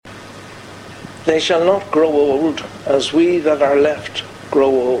They shall not grow old, as we that are left grow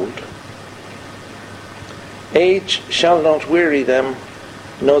old. Age shall not weary them,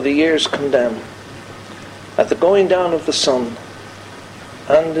 nor the years condemn. At the going down of the sun,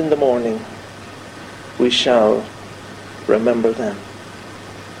 and in the morning, we shall remember them.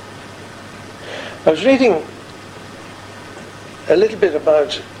 I was reading a little bit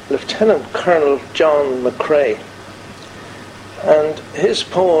about Lieutenant Colonel John McCrae, and his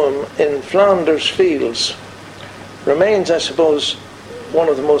poem In Flanders Fields remains, I suppose, one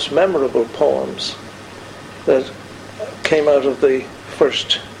of the most memorable poems that came out of the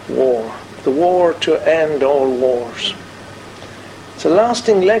First War, the war to end all wars. It's a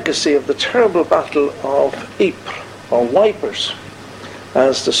lasting legacy of the terrible battle of Ypres, or Wipers,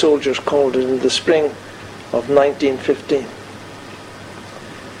 as the soldiers called it in the spring of 1915.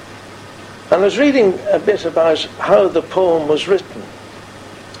 And I was reading a bit about how the poem was written.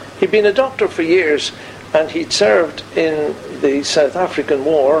 He'd been a doctor for years, and he'd served in the South African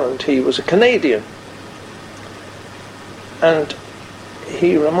War, and he was a Canadian. And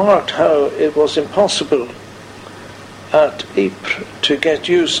he remarked how it was impossible at Ypres to get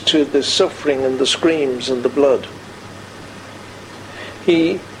used to the suffering and the screams and the blood.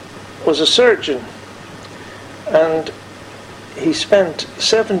 He was a surgeon, and he spent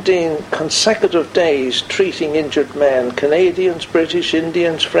 17 consecutive days treating injured men, Canadians, British,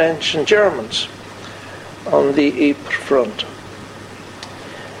 Indians, French and Germans, on the Ypres front.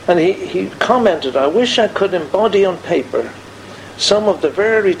 And he commented, I wish I could embody on paper some of the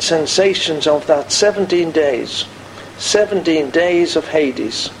varied sensations of that 17 days of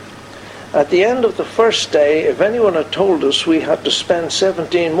Hades. At the end of the first day, if anyone had told us we had to spend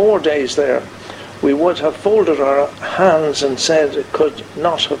 17 more days there, we would have folded our hands and said it could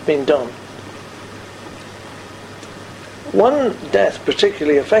not have been done. One death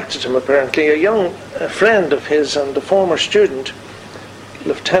particularly affected him, apparently. A young friend of his and a former student,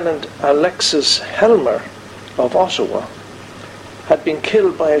 Lieutenant Alexis Helmer of Ottawa, had been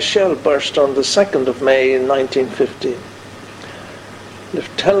killed by a shell burst on the 2nd of May in 1915.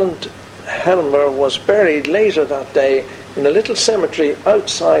 Lieutenant Helmer was buried later that day in a little cemetery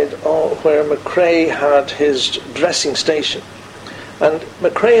outside where McCrae had his dressing station. And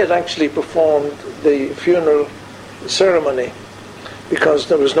McCrae had actually performed the funeral ceremony because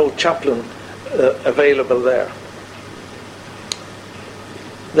there was no chaplain available there.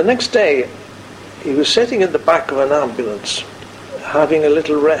 The next day, he was sitting in the back of an ambulance, having a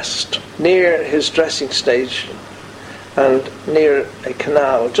little rest near his dressing station and near a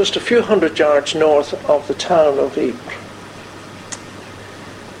canal, just a few hundred yards north of the town of Ypres.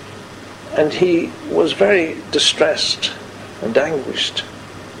 And he was very distressed and anguished.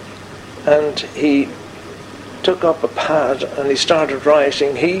 And he took up a pad and he started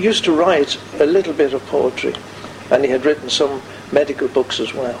writing. He used to write a little bit of poetry, and he had written some medical books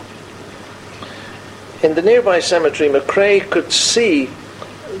as well. In the nearby cemetery, McCrae could see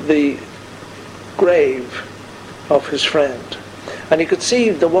the grave of his friend, and he could see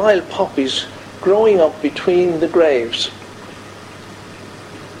the wild poppies growing up between the graves.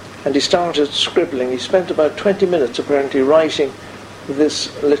 And he started scribbling. He spent about 20 minutes apparently writing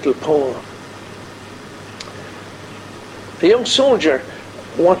this little poem. A young soldier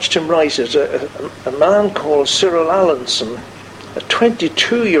watched him write it, a man called Cyril Allenson, a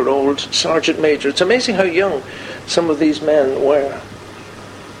 22-year-old sergeant major. It's amazing how young some of these men were.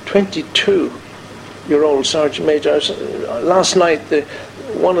 22-year-old sergeant major. Last night,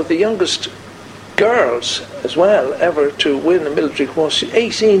 one of the youngest girls as well ever to win a military course,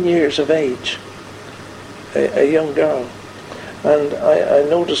 18 years of age, a young girl. And I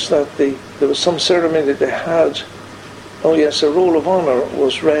noticed that there was some ceremony that they had. Oh yes, a roll of honour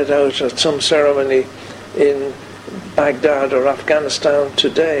was read out at some ceremony in Baghdad or Afghanistan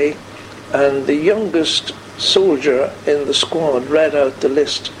today, and the youngest soldier in the squad read out the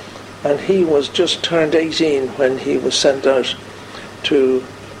list, and he was just turned 18 when he was sent out to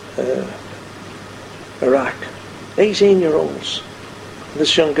Iraq. 18-year-olds.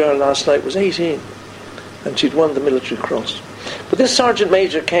 This young girl last night was 18, and she'd won the military cross. But this sergeant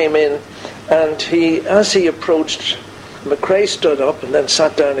major came in, and as he approached, McCrae stood up and then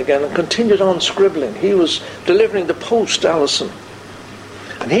sat down again and continued on scribbling. He was delivering the post Allison,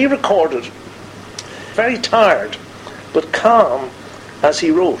 and he recorded, very tired but calm as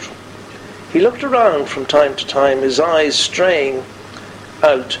he wrote. He looked around from time to time, his eyes straying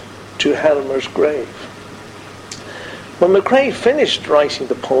out to Helmer's grave. When McCrae finished writing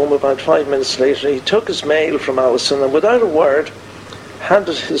the poem about 5 minutes later, he took his mail from Allison and without a word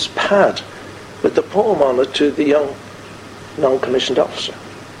handed his pad with the poem on it to the young non-commissioned officer.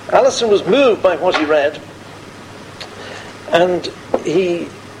 Alison was moved by what he read, and he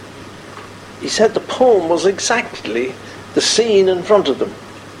said the poem was exactly the scene in front of them.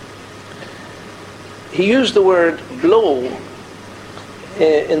 He used the word blow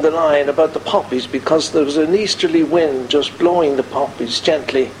in the line about the poppies because there was an easterly wind just blowing the poppies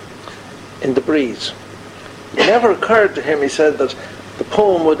gently in the breeze. It never occurred to him, he said, that the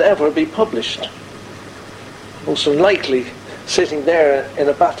poem would ever be published. Most unlikely sitting there in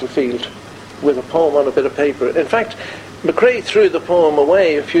a battlefield with a poem on a bit of paper. In fact, Macrae threw the poem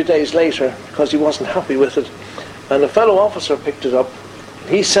away a few days later because he wasn't happy with it, and a fellow officer picked it up.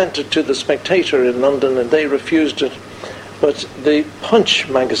 He sent it to the Spectator in London and they refused it, but the Punch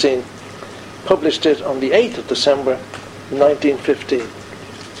magazine published it on the 8th of December 1915.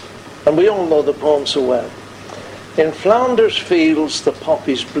 And we all know the poem so well. In Flanders fields the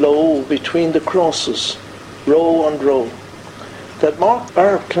poppies blow between the crosses, row on row, that mark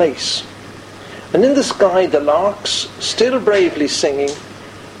our place. And in the sky the larks, still bravely singing,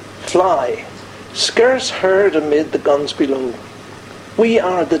 fly, scarce heard amid the guns below. We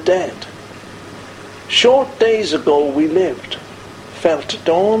are the dead. Short days ago we lived, felt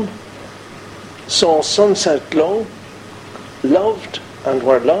dawn, saw sunset glow, loved and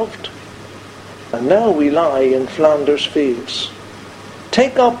were loved, and now we lie in Flanders fields.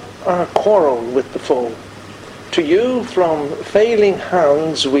 Take up our quarrel with the foe. To you from failing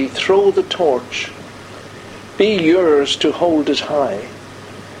hands we throw the torch. Be yours to hold it high.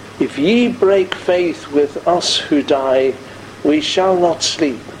 If ye break faith with us who die, we shall not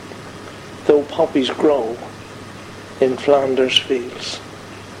sleep, though poppies grow in Flanders fields.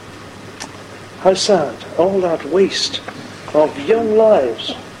 How sad, all that waste of young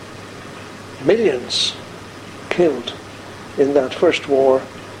lives. Millions killed in that first war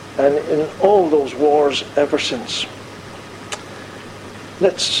and in all those wars ever since.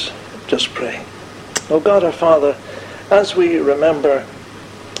 Let's just pray. Oh God our Father, as we remember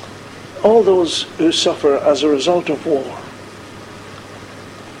all those who suffer as a result of war,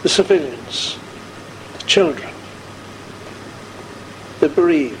 the civilians, the children, the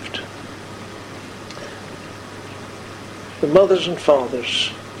bereaved, the mothers and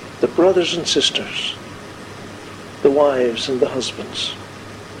fathers, the brothers and sisters, the wives and the husbands.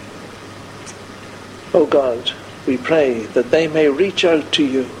 O God, we pray that they may reach out to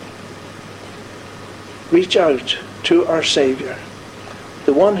you, reach out to our Saviour,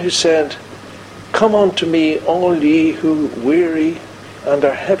 the one who said, "Come unto me, all ye who weary and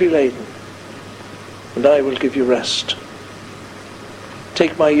are heavy laden, and I will give you rest.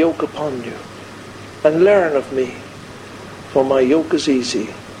 Take my yoke upon you, and learn of me, for my yoke is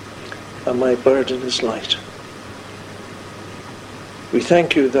easy, and my burden is light." We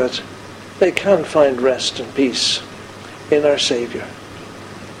thank you that they can find rest and peace in our Saviour,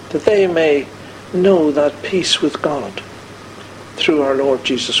 that they may know that peace with God through our Lord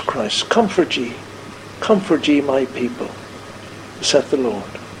Jesus Christ. Comfort ye my people, saith the Lord.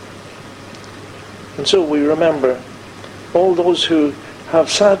 And so we remember all those who have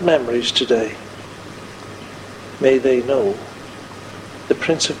sad memories today. May they know the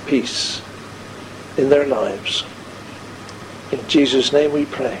Prince of Peace in their lives. In Jesus' name we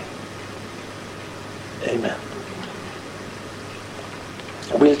pray. Amen.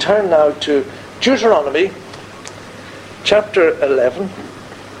 We'll turn now to Deuteronomy chapter 11,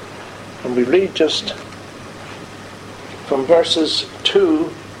 and we read just from verses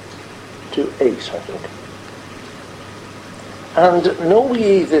 2 to 8, I think. "And know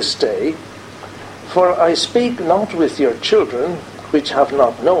ye this day, for I speak not with your children, which have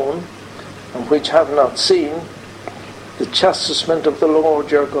not known, and which have not seen, the chastisement of the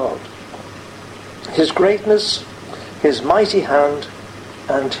Lord your God, his greatness, his mighty hand,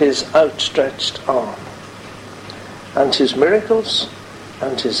 and his outstretched arm, and his miracles,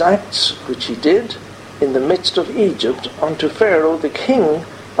 and his acts which he did in the midst of Egypt unto Pharaoh the king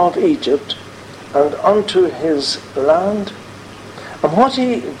of Egypt, and unto his land, and what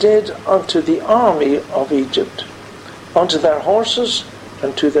he did unto the army of Egypt, unto their horses,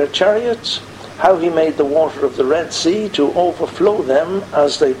 and to their chariots, how he made the water of the Red Sea to overflow them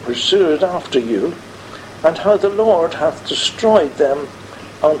as they pursued after you, and how the Lord hath destroyed them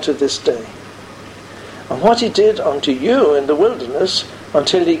unto this day. And what he did unto you in the wilderness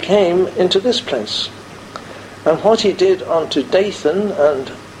until he came into this place. And what he did unto Dathan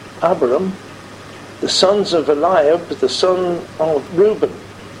and Abiram, the sons of Eliab, the son of Reuben.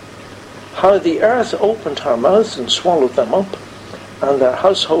 How the earth opened her mouth and swallowed them up, and their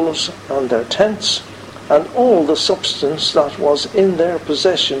households and their tents, and all the substance that was in their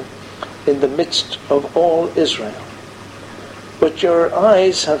possession in the midst of all Israel. but your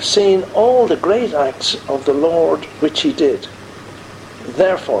eyes have seen all the great acts of the Lord which he did.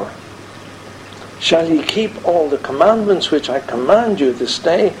 Therefore, shall ye keep all the commandments which I command you this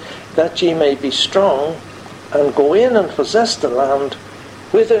day, that ye may be strong, and go in and possess the land,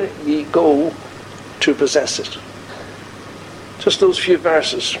 whither ye go to possess it. Just those few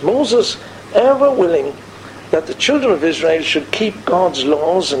verses. Moses, ever willing that the children of Israel should keep God's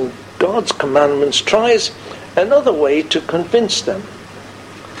laws and God's commandments, tries another way to convince them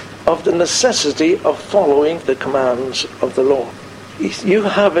of the necessity of following the commands of the Lord. You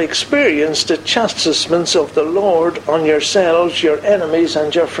have experienced the chastisements of the Lord on yourselves, your enemies,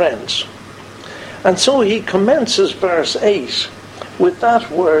 and your friends. And so he commences verse 8 with that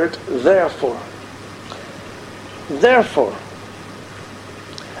word, therefore. Therefore.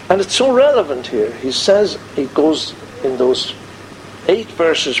 And it's so relevant here. He says, he goes in those 8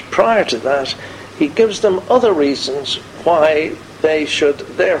 verses prior to that, he gives them other reasons why they should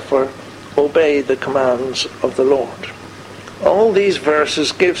therefore obey the commands of the Lord. All these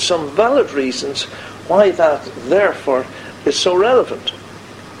verses give some valid reasons why that therefore is so relevant.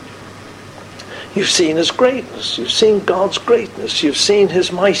 You've seen his greatness, you've seen God's greatness, you've seen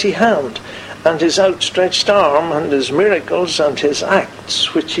his mighty hand and his outstretched arm and his miracles and his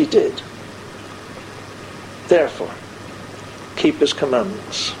acts which he did. Therefore, keep his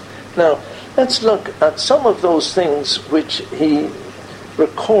commandments. Now, let's look at some of those things which he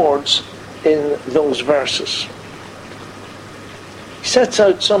records in those verses. He sets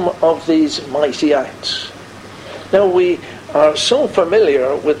out some of these mighty acts. Now, we are so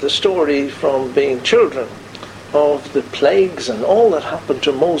familiar with the story from being children of the plagues and all that happened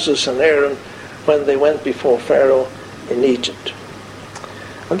to Moses and Aaron when they went before Pharaoh in Egypt.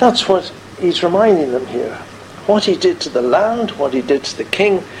 And that's what he's reminding them here. What he did to the land, what he did to the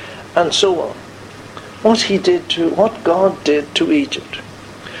king, and so on. What God did to Egypt.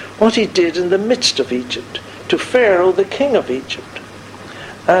 What he did in the midst of Egypt, to Pharaoh, the king of Egypt,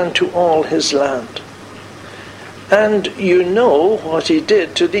 and to all his land. And you know what he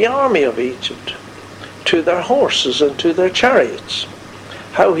did to the army of Egypt, to their horses and to their chariots,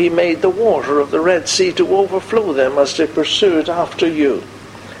 how he made the water of the Red Sea to overflow them as they pursued after you.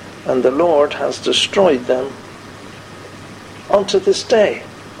 And the Lord has destroyed them unto this day.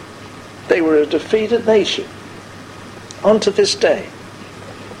 They were a defeated nation unto this day.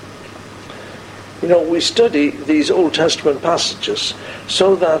 You know, we study these Old Testament passages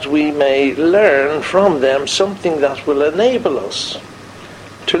so that we may learn from them something that will enable us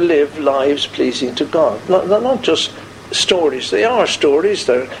to live lives pleasing to God. Not just stories. They are stories,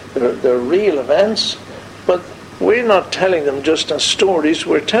 they're real events, but we're not telling them just as stories.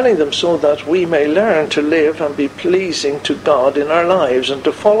 We're telling them so that we may learn to live and be pleasing to God in our lives and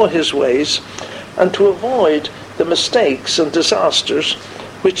to follow his ways and to avoid the mistakes and disasters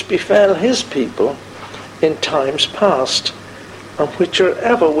which befell his people in times past and which are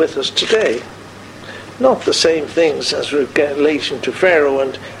ever with us today. Not the same things as relation to Pharaoh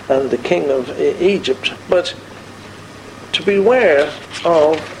and the king of Egypt, but to beware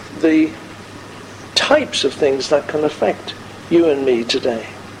of the types of things that can affect you and me today.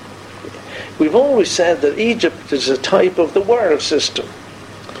 We've always said that Egypt is a type of the world system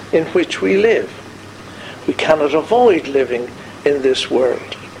in which we live. We cannot avoid living in this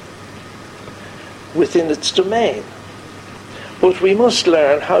world within its domain, but we must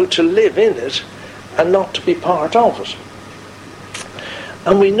learn how to live in it and not to be part of it.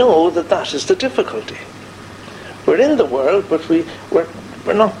 And we know that that is the difficulty. We're in the world, but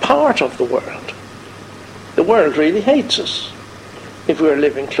we're not part of the world. The world really hates us if we're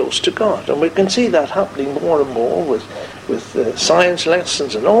living close to God. And we can see that happening more and more with science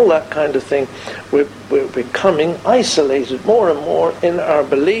lessons and all that kind of thing. We're becoming isolated more and more in our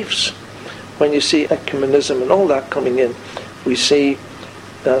beliefs. When you see ecumenism and all that coming in, we see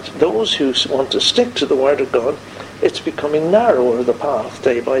that those who want to stick to the Word of God, it's becoming narrower the path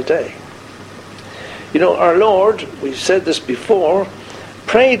day by day. You know, our Lord, we've said this before,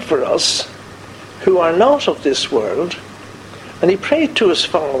 prayed for us who are not of this world, and he prayed to his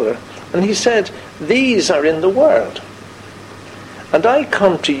Father, and he said, these are in the world. And I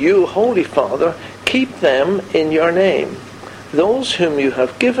come to you, Holy Father, keep them in your name, those whom you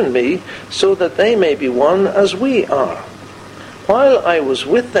have given me, so that they may be one as we are. While I was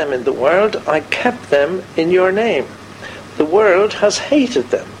with them in the world, I kept them in your name. The world has hated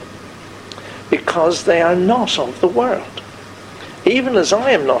them, because they are not of the world. Even as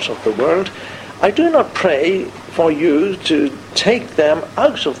I am not of the world, I do not pray for you to take them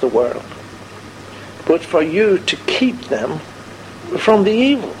out of the world, but for you to keep them from the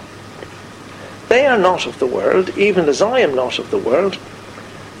evil. They are not of the world, even as I am not of the world.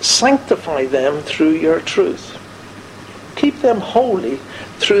 Sanctify them through your truth. Keep them holy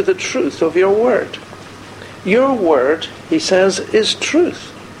through the truth of your word. Your word, he says, is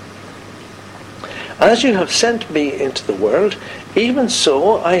truth. As you have sent me into the world, even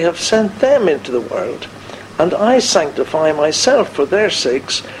so I have sent them into the world. And I sanctify myself for their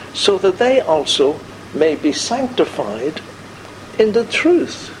sakes, so that they also may be sanctified in the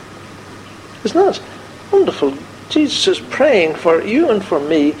truth. Isn't that wonderful? Jesus is praying for you and for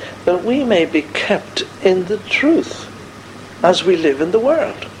me that we may be kept in the truth as we live in the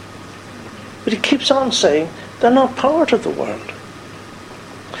world. But he keeps on saying they're not part of the world.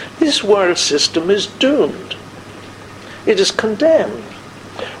 This world system is doomed. It is condemned.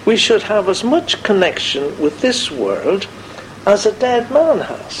 We should have as much connection with this world as a dead man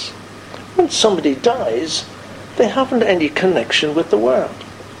has. When somebody dies, they haven't any connection with the world.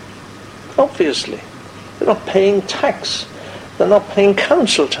 Obviously. They're not paying tax. They're not paying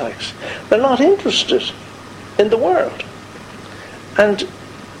council tax. They're not interested in the world. And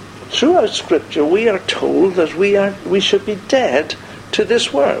throughout Scripture we are told that we should be dead to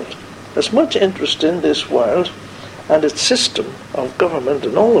this world. As much interest in this world and its system of government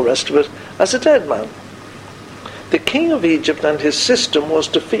and all the rest of it as a dead man. The king of Egypt and his system was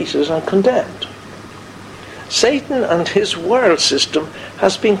defeated and condemned. Satan and his world system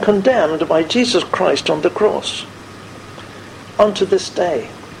has been condemned by Jesus Christ on the cross. Unto this day,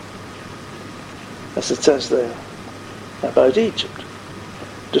 as it says there about Egypt.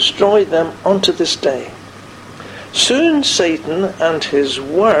 Destroy them unto this day. Soon Satan and his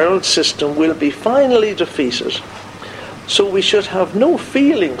world system will be finally defeated, so we should have no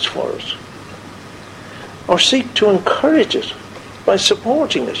feelings for it, or seek to encourage it by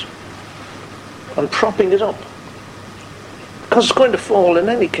supporting it and propping it up. Because it's going to fall in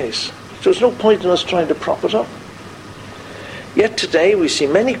any case. So there's no point in us trying to prop it up. Yet today we see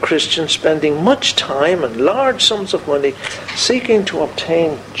many Christians spending much time and large sums of money seeking to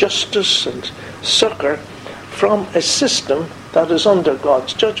obtain justice and succor from a system that is under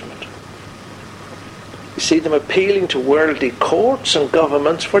God's judgment. You see them appealing to worldly courts and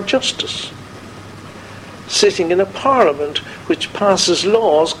governments for justice, sitting in a parliament which passes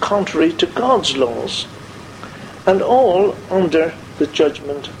laws contrary to God's laws, and all under the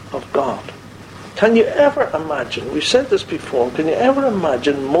judgment of God. Can you ever imagine, we've said this before, can you ever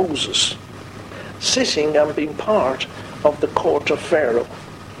imagine Moses sitting and being part of the court of Pharaoh,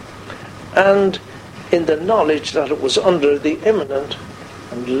 and in the knowledge that it was under the imminent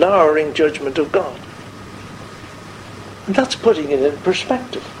and lowering judgment of God? And that's putting it in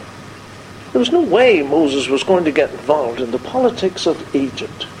perspective. There was no way Moses was going to get involved in the politics of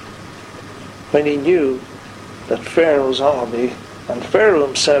Egypt when he knew that Pharaoh's army and Pharaoh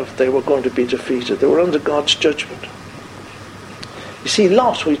himself, they were going to be defeated. They were under God's judgment. You see,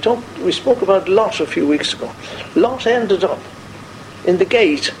 Lot, we spoke about Lot a few weeks ago. Lot ended up in the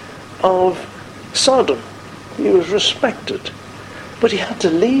gate of Sodom. He was respected. But he had to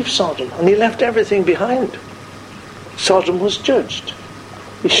leave Sodom, and he left everything behind. Sodom was judged.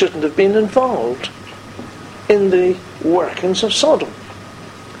 He shouldn't have been involved in the workings of Sodom.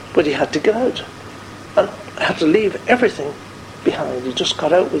 But he had to get out, and had to leave everything behind. He just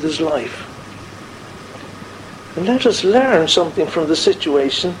got out with his life. And let us learn something from the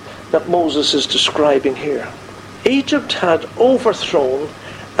situation that Moses is describing here. Egypt had overthrown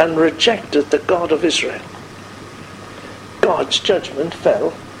and rejected the God of Israel. God's judgment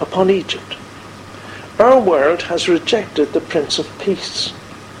fell upon Egypt. Our world has rejected the Prince of Peace.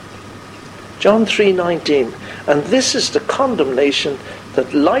 John 3:19, and this is the condemnation,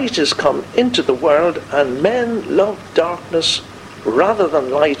 that light is come into the world, and men love darkness rather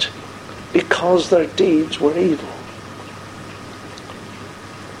than light, because their deeds were evil.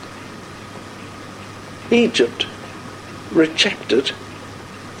 Egypt rejected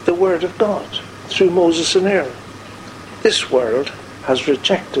the word of God through Moses and Aaron. This world has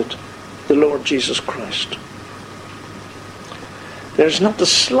rejected the Lord Jesus Christ. There is not the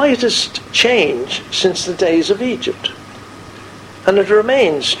slightest change since the days of Egypt, and it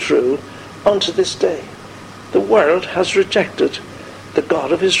remains true unto this day. The world has rejected the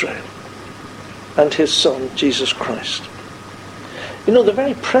God of Israel and his Son, Jesus Christ. You know, the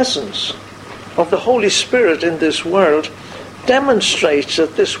very presence of the Holy Spirit in this world demonstrates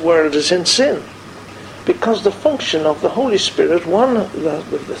that this world is in sin. Because the function of the Holy Spirit, one of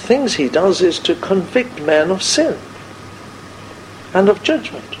the things he does is to convict men of sin and of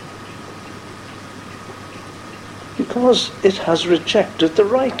judgment. Because it has rejected the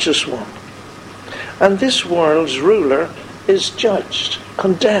righteous one. And this world's ruler is judged,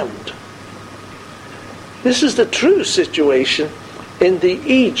 condemned. This is the true situation in the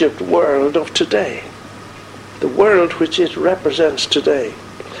Egypt world of today. The world which it represents today.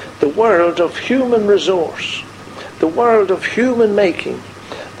 The world of human resource. The world of human making.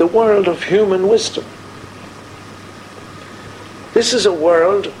 The world of human wisdom. This is a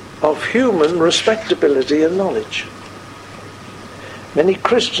world of human respectability and knowledge. Many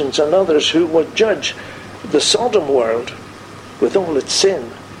Christians and others who would judge the Sodom world with all its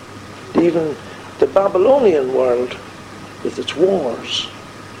sin, even the Babylonian world with its wars,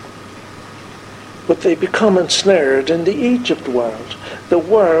 but they become ensnared in the Egypt world, the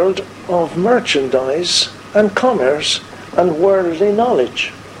world of merchandise and commerce and worldly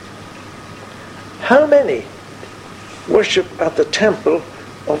knowledge. How many worship at the temple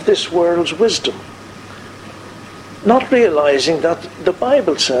of this world's wisdom, not realizing that the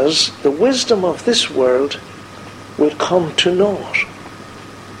Bible says the wisdom of this world will come to naught.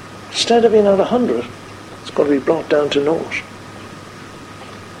 Instead of being at 100, it's going to be brought down to naught.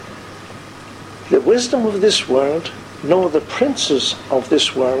 The wisdom of this world, nor the princes of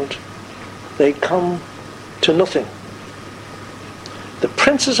this world, they come to nothing. The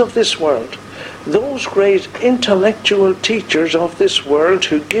princes of this world, those great intellectual teachers of this world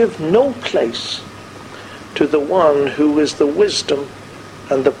who give no place to the one who is the wisdom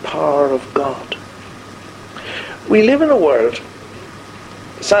and the power of God. We live in a world,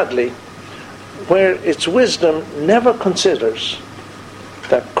 sadly, where its wisdom never considers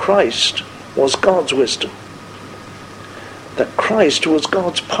that Christ was God's wisdom, that Christ was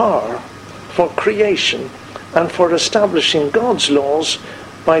God's power for creation and for establishing God's laws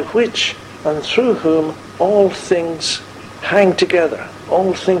by which and through whom all things hang together,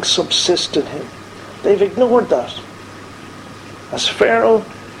 all things subsist in him. They've ignored that. As Pharaoh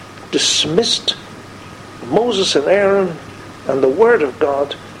dismissed Moses and Aaron and the Word of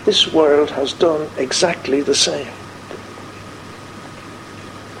God, this world has done exactly the same.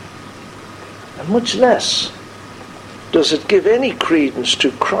 And much less does it give any credence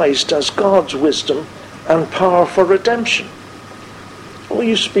to Christ as God's wisdom and power for redemption. Or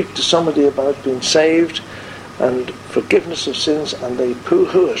you speak to somebody about being saved and forgiveness of sins and they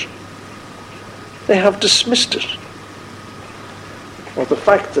pooh-hoo it. They have dismissed it. Or the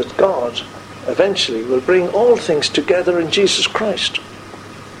fact that God eventually will bring all things together in Jesus Christ.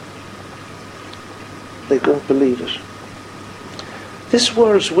 They don't believe it. This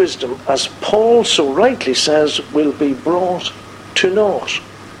world's wisdom, as Paul so rightly says, will be brought to naught,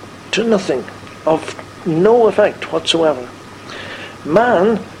 to nothing, of no effect whatsoever.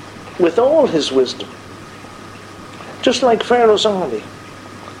 Man, with all his wisdom, just like Pharaoh's army,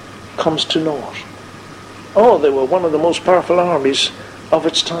 comes to naught. Oh, they were one of the most powerful armies of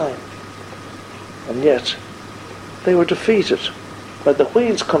its time. And yet, they were defeated by the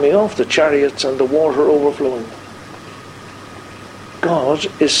wheels coming off the chariots and the water overflowing. God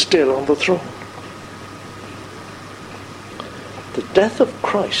is still on the throne. The death of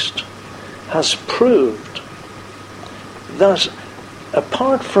Christ has proved that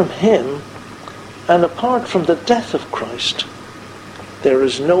apart from him and apart from the death of Christ, there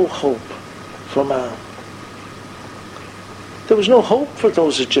is no hope for man. There was no hope for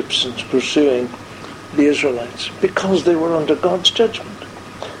those Egyptians pursuing the Israelites because they were under God's judgment.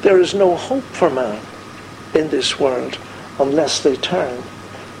 There is no hope for man in this world unless they turn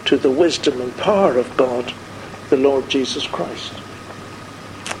to the wisdom and power of God, the Lord Jesus Christ.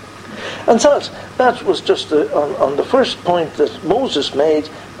 And so that was just on the first point that Moses made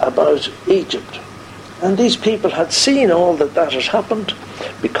about Egypt. And these people had seen all that had happened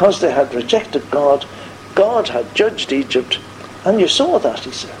because they had rejected God. God had judged Egypt, and you saw that,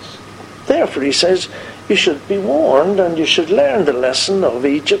 he says. Therefore, he says, you should be warned and you should learn the lesson of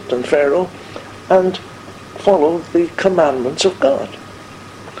Egypt and Pharaoh and follow the commandments of God.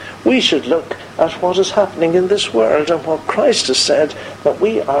 We should look at what is happening in this world and what Christ has said, that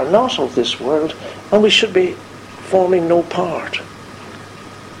we are not of this world and we should be forming no part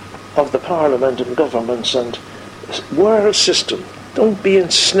of the parliament and governments and world system. Don't be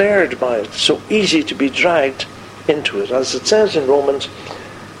ensnared by it, so easy to be dragged into it. As it says in Romans,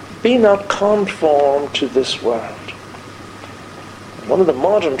 be not conformed to this world. One of the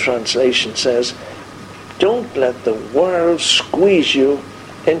modern translations says, don't let the world squeeze you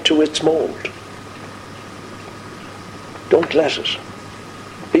into its mold. Don't let it.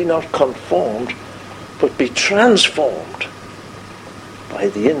 Be not conformed, but be transformed by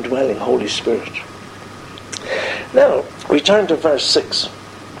the indwelling Holy Spirit. Now, we turn to verse 6.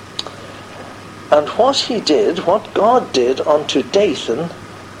 And what he did, what God did unto Dathan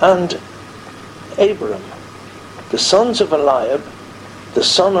and Abiram, the sons of Eliab, the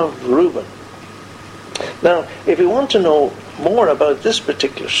son of Reuben. Now, if we want to know more about this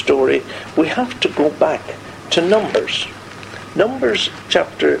particular story, we have to go back to Numbers. Numbers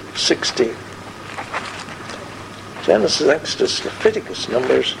chapter 16. Genesis, Exodus, Leviticus,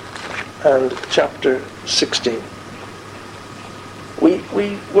 Numbers, and chapter 16.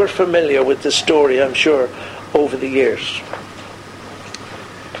 We were familiar with this story, I'm sure, over the years.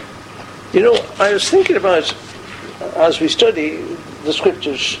 You know, I was thinking about, as we study the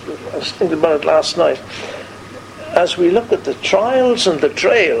scriptures, I was thinking about it last night, as we look at the trials and the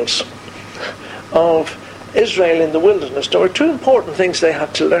trails of Israel in the wilderness, there were two important things they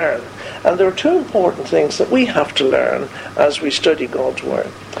had to learn. And there are two important things that we have to learn as we study God's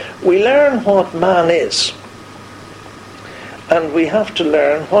Word. We learn what man is, and we have to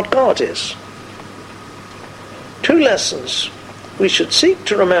learn what God is. Two lessons we should seek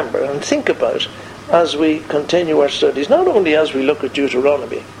to remember and think about as we continue our studies, not only as we look at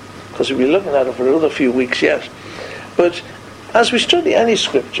Deuteronomy, because we'll be looking at it for another few weeks yet, but as we study any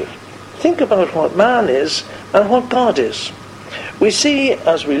scripture, think about what man is and what God is. We see,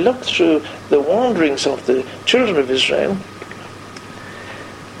 as we look through the wanderings of the children of Israel,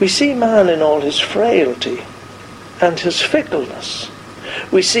 we see man in all his frailty and his fickleness.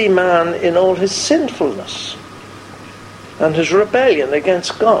 We see man in all his sinfulness and his rebellion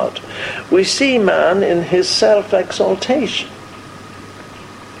against God. We see man in his self-exaltation.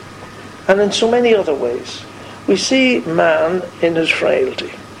 And in so many other ways. We see man in his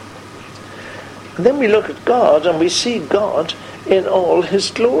frailty. And then we look at God, and we see God in all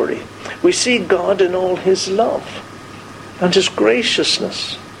his glory. We see God in all his love and his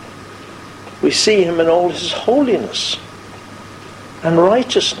graciousness. We see him in all his holiness and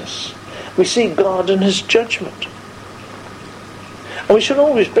righteousness. We see God in his judgment. And we should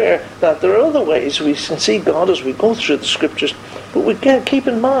always bear that there are other ways we can see God as we go through the scriptures, but we can't keep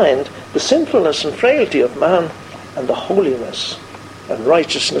in mind the sinfulness and frailty of man and the holiness and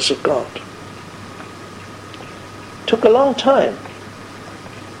righteousness of God. It took a long time.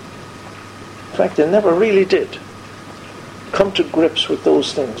 In fact, they never really did come to grips with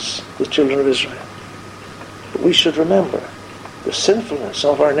those things, the children of Israel. But we should remember the sinfulness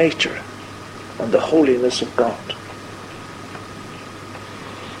of our nature and the holiness of God.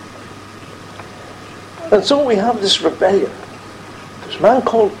 And so we have this rebellion. There's a man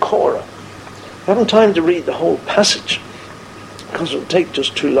called Korah. I haven't time to read the whole passage because it would take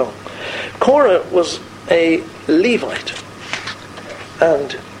just too long. Korah was a Levite,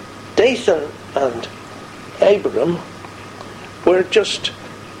 and Dathan and Abiram were just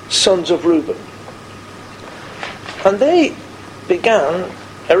sons of Reuben. And they began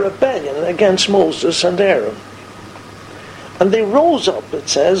a rebellion against Moses and Aaron. And they rose up, it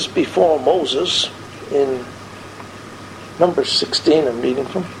says, before Moses, in Numbers 16 I'm reading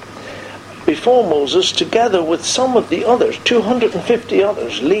from, before Moses, together with some of the others, 250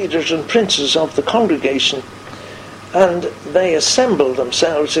 others, leaders and princes of the congregation, and they assembled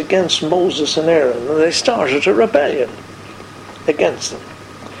themselves against Moses and Aaron, and they started a rebellion against them.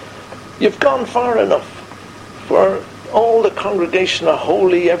 You've gone far enough, for all the congregation are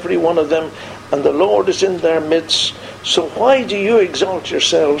holy, every one of them, and the Lord is in their midst, so why do you exalt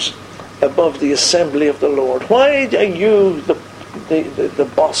yourselves above the assembly of the Lord? Why are you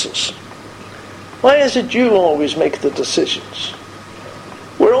the bosses? Why is it you always make the decisions?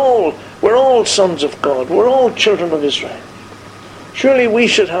 We're all sons of God. We're all children of Israel. Surely we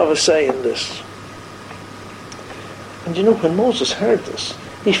should have a say in this. And you know, when Moses heard this,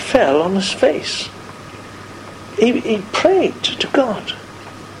 he fell on his face. He prayed to God.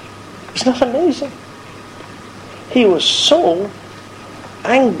 Isn't that amazing? He was so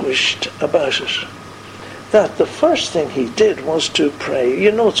anguished about it that the first thing he did was to pray.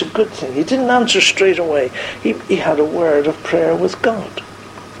 You know, it's a good thing. He didn't answer straight away. He had a word of prayer with God.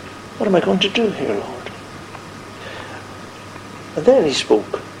 What am I going to do here, Lord? And then he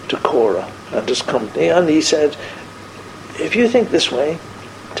spoke to Korah and his company, and he said, if you think this way,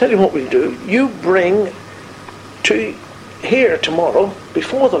 tell you what we'll do. You bring to here tomorrow,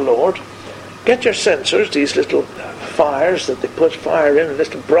 before the Lord, get your censers, these little fires that they put fire in,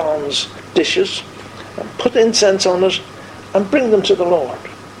 little bronze dishes, and put incense on it, and bring them to the Lord.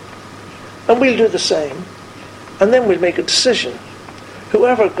 And we'll do the same. And then we'll make a decision.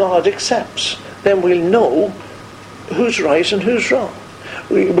 Whoever God accepts, then we'll know who's right and who's wrong.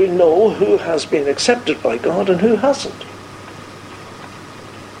 We'll know who has been accepted by God and who hasn't.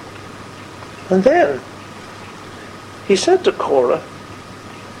 And then he said to Korah,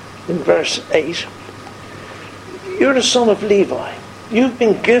 in verse 8, you're a son of Levi. You've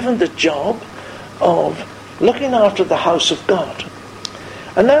been given the job of looking after the house of God.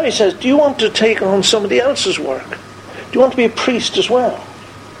 And now he says, do you want to take on somebody else's work? Do you want to be a priest as well?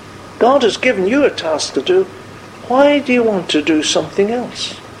 God has given you a task to do. Why do you want to do something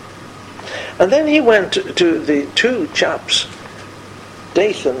else? And then he went to the two chaps,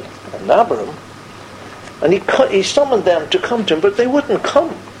 Dathan and Abiram, and he summoned them to come to him, but they wouldn't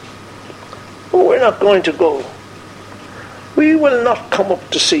come. Oh, we're not going to go. We will not come up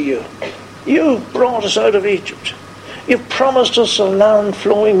to see you. You brought us out of Egypt. You've promised us a land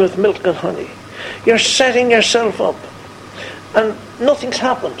flowing with milk and honey. You're setting yourself up. And nothing's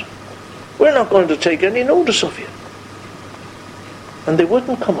happened. We're not going to take any notice of you. And they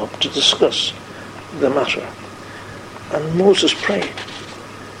wouldn't come up to discuss the matter. And Moses prayed.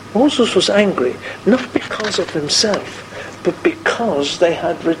 Moses was angry, not because of himself, but because they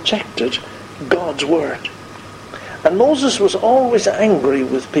had rejected God's word. And Moses was always angry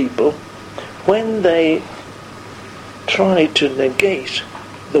with people when they tried to negate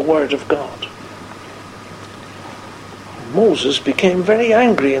the word of God. Moses became very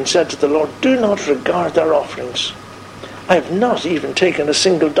angry and said to the Lord, do not regard their offerings. I have not even taken a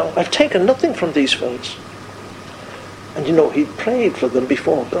single donkey. I've taken nothing from these fellows. And you know, he prayed for them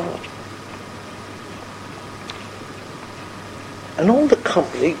before God. And all the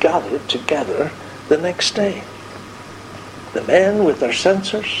company gathered together the next day. The men with their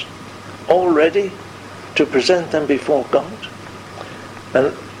censers, all ready to present them before God.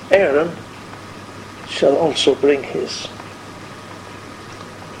 And Aaron shall also bring his.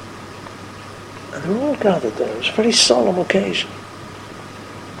 And they were all gathered there. It was a very solemn occasion.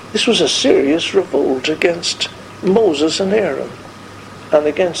 This was a serious revolt against Moses and Aaron and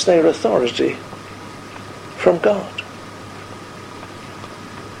against their authority from God.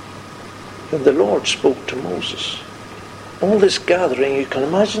 Then the Lord spoke to Moses. All this gathering, you can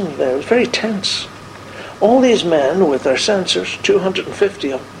imagine there, was very tense. All these men with their censers,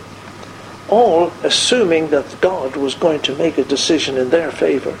 250 of them, all assuming that God was going to make a decision in their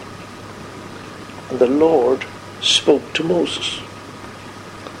favor. And the Lord spoke to Moses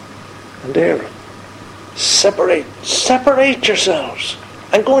and Aaron. Separate yourselves.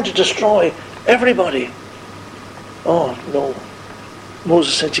 I'm going to destroy everybody. Oh, no.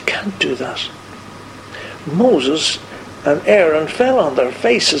 Moses said, you can't do that. Moses and Aaron fell on their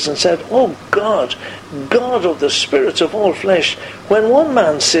faces and said, oh God, God of the spirits of all flesh, when one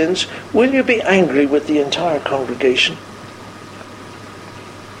man sins, will you be angry with the entire congregation?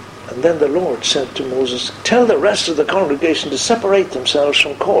 And then the Lord said to Moses, tell the rest of the congregation to separate themselves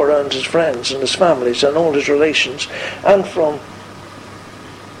from Korah and his friends and his families and all his relations, and from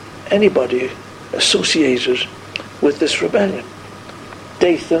anybody associated with this rebellion.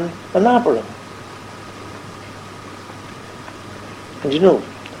 Dathan and Abiram. And you know,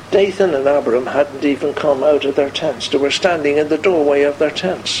 Dathan and Abiram hadn't even come out of their tents. They were standing in the doorway of their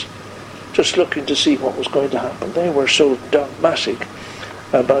tents, just looking to see what was going to happen. They were so dogmatic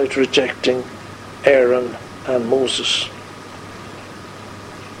about rejecting Aaron and Moses.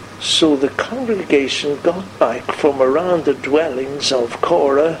 So the congregation got back from around the dwellings of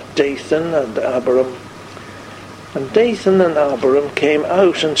Korah, Dathan and Abiram. And Dathan and Abiram came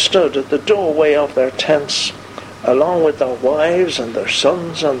out and stood at the doorway of their tents, along with their wives and their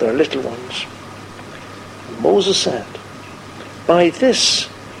sons and their little ones. And Moses said, by this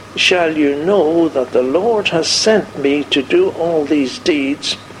shall you know that the Lord has sent me to do all these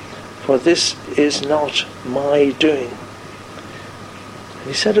deeds, for this is not my doing. And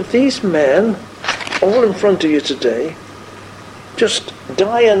he said, if these men, all in front of you today, just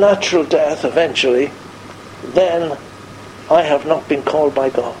die a natural death eventually, then I have not been called by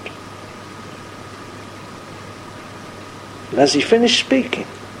God. And as he finished speaking,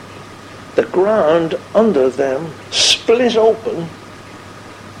 the ground under them split open,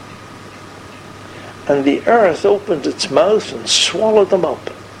 and the earth opened its mouth and swallowed them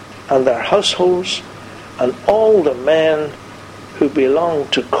up, and their households, and all the men who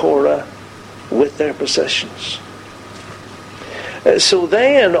belonged to Korah with their possessions. So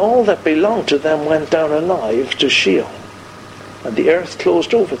they and all that belonged to them went down alive to Sheol, and the earth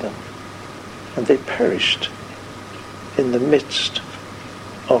closed over them, and they perished in the midst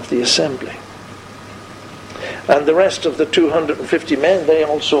of the assembly. And the rest of the 250 men, they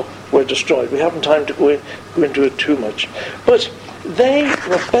also were destroyed. We haven't time to go into it too much. But they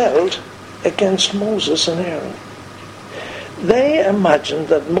rebelled against Moses and Aaron. They imagined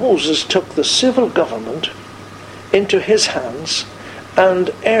that Moses took the civil government into his hands and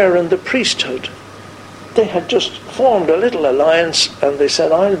Aaron the priesthood. They had just formed a little alliance, and they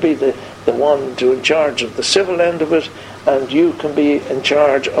said, I'll be the one to in charge of the civil end of it, and you can be in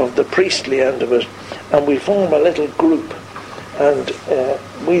charge of the priestly end of it. And we form a little group, and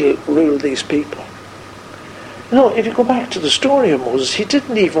we'll rule these people. No, if you go back to the story of Moses, he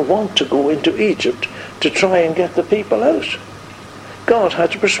didn't even want to go into Egypt to try and get the people out. God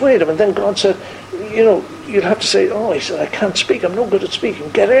had to persuade him, and then God said, you'd have to say, he said, I can't speak, I'm no good at speaking,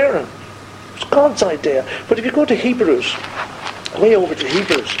 get Aaron. It's God's idea. But if you go to Hebrews, way over to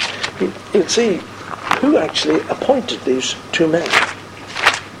Hebrews, you'll see who actually appointed these two men.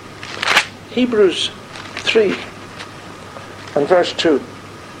 Hebrews 3 and verse 2.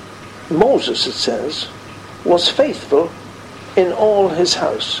 Moses, it says, was faithful in all his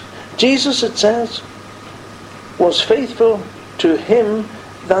house. Jesus, it says, was faithful to him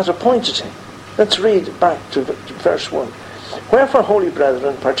that appointed him. Let's read back to verse 1. Wherefore, holy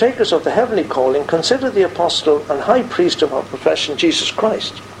brethren, partakers of the heavenly calling, consider the apostle and high priest of our profession, Jesus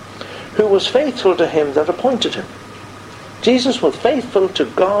Christ, who was faithful to him that appointed him. Jesus was faithful to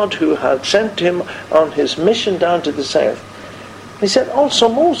God who had sent him on his mission down to this earth. He said also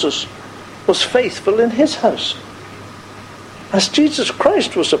Moses was faithful in his house. As Jesus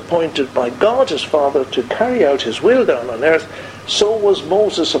Christ was appointed by God his Father to carry out his will down on earth, so was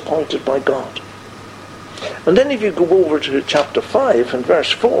Moses appointed by God. And then if you go over to chapter 5 and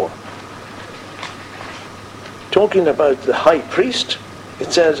verse 4, talking about the high priest,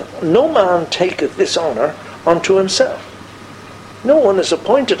 it says, no man taketh this honour unto himself. No one is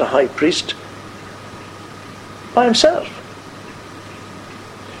appointed a high priest by himself.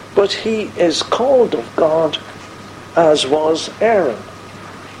 But he is called of God, as was Aaron.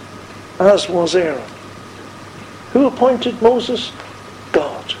 As was Aaron. Who appointed Moses?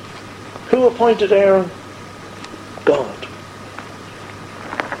 God. Who appointed Aaron? God.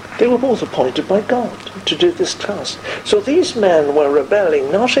 They were both appointed by God to do this task. So these men were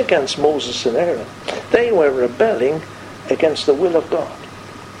rebelling not against Moses and Aaron. They were rebelling against the will of God.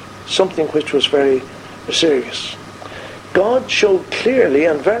 Something which was very serious. God showed clearly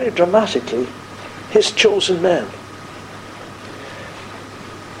and very dramatically his chosen men.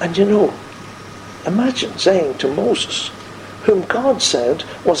 And imagine saying to Moses, whom God said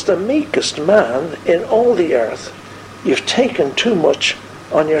was the meekest man in all the earth, you've taken too much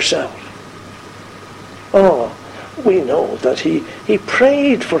on yourself. We know that he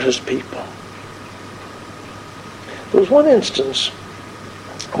prayed for his people. There was one instance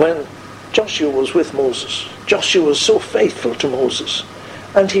when Joshua was with Moses. Joshua was so faithful to Moses,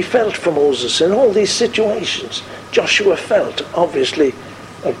 and he felt for Moses in all these situations. Joshua felt, obviously,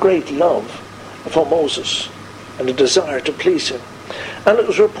 a great love for Moses and a desire to please him. And it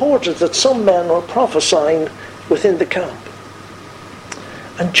was reported that some men were prophesying within the camp.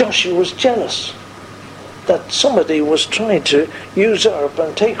 And Joshua was jealous that somebody was trying to usurp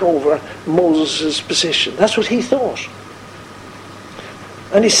and take over Moses' position. That's what he thought.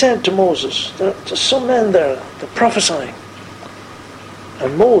 And he said to Moses, there's some men there, they're prophesying.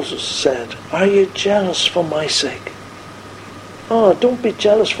 And Moses said, are you jealous for my sake? Don't be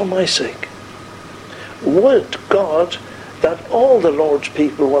jealous for my sake. Would God that all the Lord's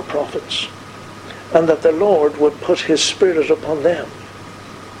people were prophets, and that the Lord would put his Spirit upon them.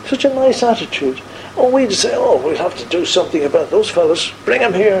 Such a nice attitude. We'd say, we'll have to do something about those fellows. Bring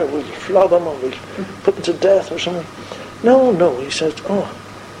them here, we'll flog them, or we'll put them to death or something. No, he said,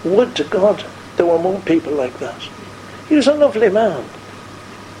 would to God there were more people like that. He was a lovely man.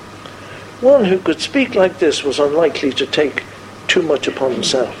 One who could speak like this was unlikely to take too much upon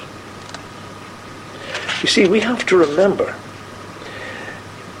himself. You see, we have to remember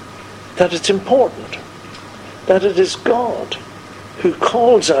that it's important that it is God who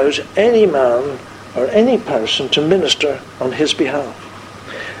calls out any man or any person to minister on his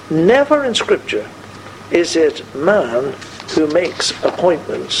behalf. Never in Scripture is it man who makes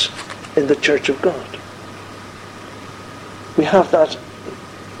appointments in the Church of God. We have that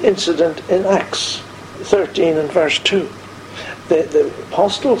incident in Acts 13 and verse 2. The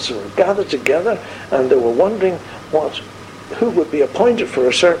apostles were gathered together and they were wondering who would be appointed for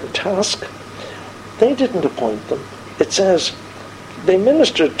a certain task. They didn't appoint them. It says they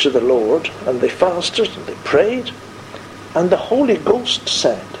ministered to the Lord and they fasted and they prayed, and the Holy Ghost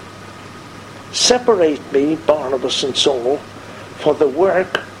said, separate me, Barnabas and Saul, for the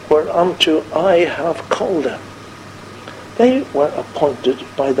work whereunto I have called them. They were appointed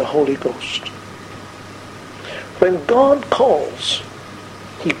by the Holy Ghost. When God calls,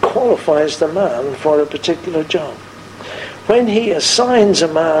 he qualifies the man for a particular job. When he assigns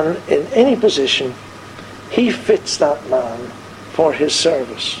a man in any position, he fits that man for his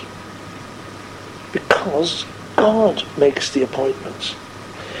service. Because God makes the appointments.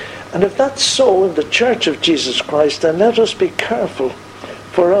 And if that's so in the Church of Jesus Christ, then let us be careful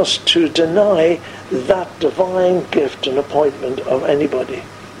for us to deny that divine gift and appointment of anybody.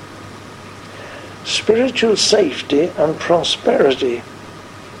 Spiritual safety and prosperity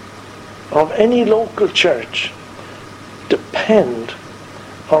of any local church depend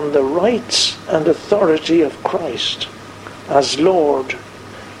on the rights and authority of Christ as Lord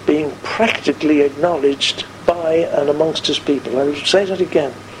being practically acknowledged by and amongst his people. I will say that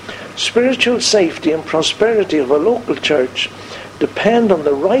again. Spiritual safety and prosperity of a local church depend on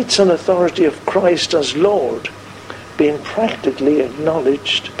the rights and authority of Christ as Lord being practically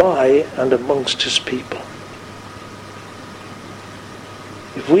acknowledged by and amongst his people.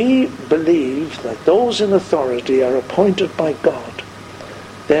 If we believe that those in authority are appointed by God,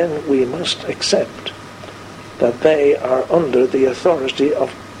 then we must accept that they are under the authority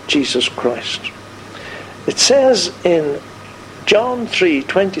of Jesus Christ. It says in John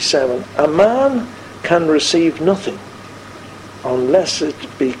 3:27, a man can receive nothing unless it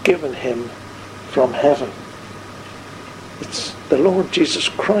be given him from heaven. It's the Lord Jesus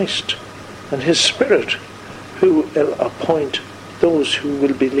Christ and his Spirit who will appoint those who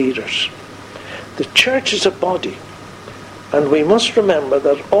will be leaders. The church is a body, and we must remember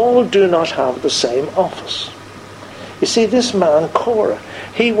that all do not have the same office. You see, this man, Korah,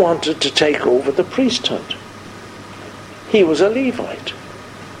 he wanted to take over the priesthood. He was a Levite.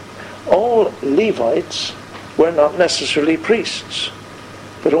 All Levites were not necessarily priests,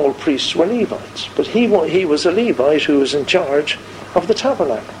 but all priests were Levites. But he was a Levite who was in charge of the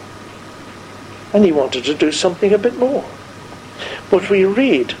tabernacle. And he wanted to do something a bit more. But we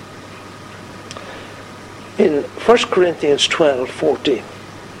read in 1 Corinthians 12:14,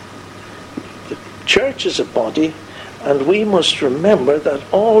 the church is a body, and we must remember that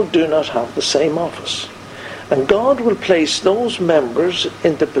all do not have the same office. And God will place those members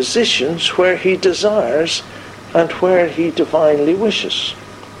in the positions where he desires and where he divinely wishes.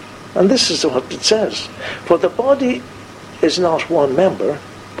 And this is what it says. For the body is not one member,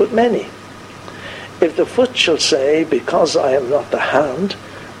 but many. If the foot shall say, because I am not the hand,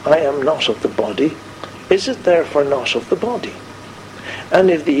 I am not of the body, is it therefore not of the body? And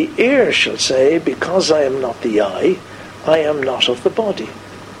if the ear shall say, because I am not the eye, I am not of the body,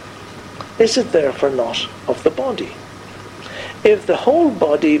 is it therefore not of the body? If the whole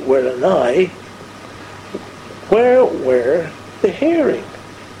body were an eye, where were the hearing?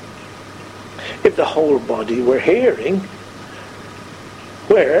 If the whole body were hearing,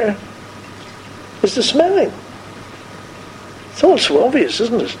 where is the smelling? It's all so obvious,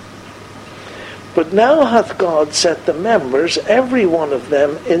 isn't it? But now hath God set the members, every one of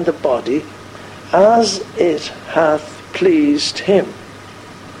them, in the body, as it hath pleased him.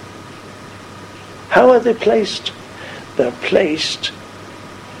 How are they placed? They're placed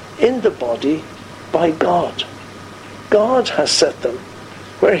in the body by God. God has set them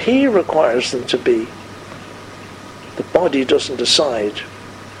where he requires them to be. The body doesn't decide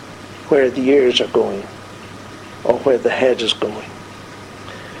where the ears are going or where the head is going.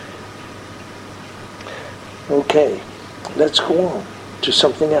 Okay, let's go on to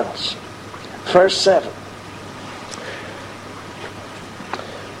something else. Verse 7.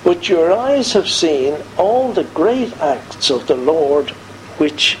 But your eyes have seen all the great acts of the Lord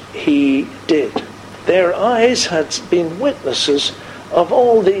which he did. Their eyes had been witnesses of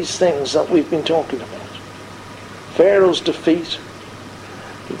all these things that we've been talking about. Pharaoh's defeat,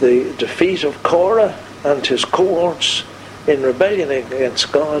 the defeat of Korah and his cohorts in rebellion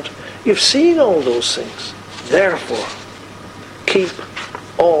against God. You've seen all those things. Therefore, keep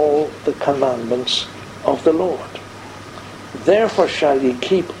all the commandments of the Lord. Therefore shall ye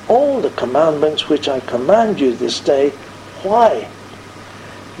keep all the commandments which I command you this day. Why?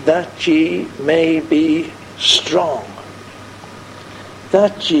 That ye may be strong.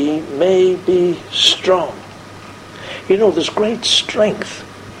 That ye may be strong. You know, there's great strength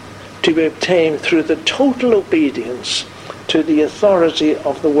to be obtained through the total obedience to the authority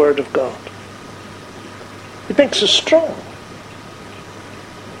of the Word of God. It makes us strong.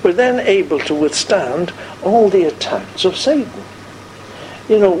 We're then able to withstand all the attacks of Satan.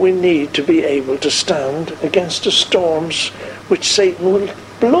 You know, we need to be able to stand against the storms which Satan will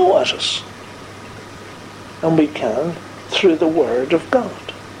blow at us. And we can through the Word of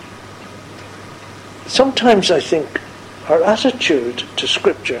God. Sometimes I think our attitude to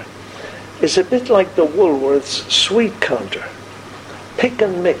Scripture is a bit like the Woolworths sweet counter. Pick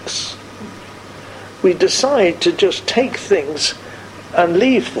and mix. We decide to just take things and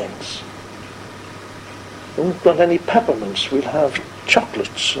leave things. We don't want any peppermints, we'll have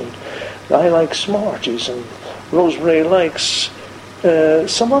chocolates, and I like Smarties, and Rosemary likes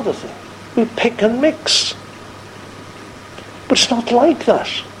some other thing. We pick and mix. But it's not like that.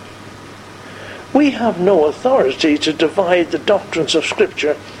 We have no authority to divide the doctrines of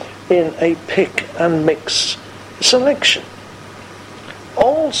Scripture in a pick and mix selection.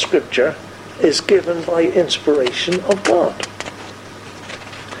 All Scripture is given by inspiration of God.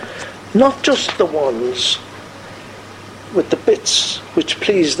 Not just the ones with the bits which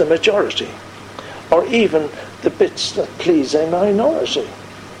please the majority, or even the bits that please a minority,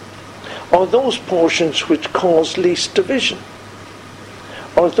 or those portions which cause least division,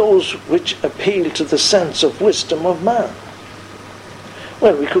 or those which appeal to the sense of wisdom of man.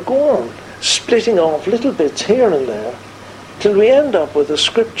 Well, we could go on, splitting off little bits here and there, till we end up with a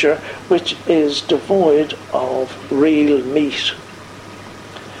Scripture which is devoid of real meat.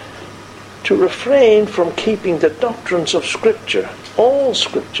 To refrain from keeping the doctrines of Scripture, all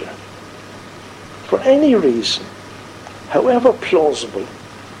Scripture, for any reason, however plausible,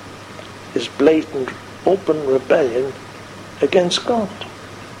 is blatant, open rebellion against God.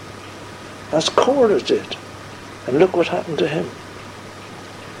 As Korah did. And look what happened to him.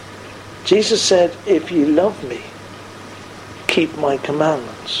 Jesus said, if ye love me, keep my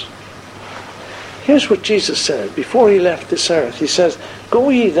commandments. Here's what Jesus said before he left this earth. He says, go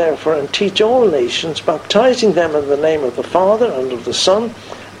ye therefore and teach all nations, baptizing them in the name of the Father and of the Son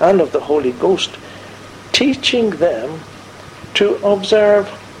and of the Holy Ghost, teaching them to observe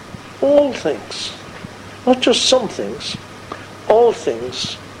all things, not just some things, all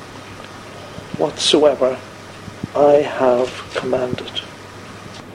things whatsoever I have commanded.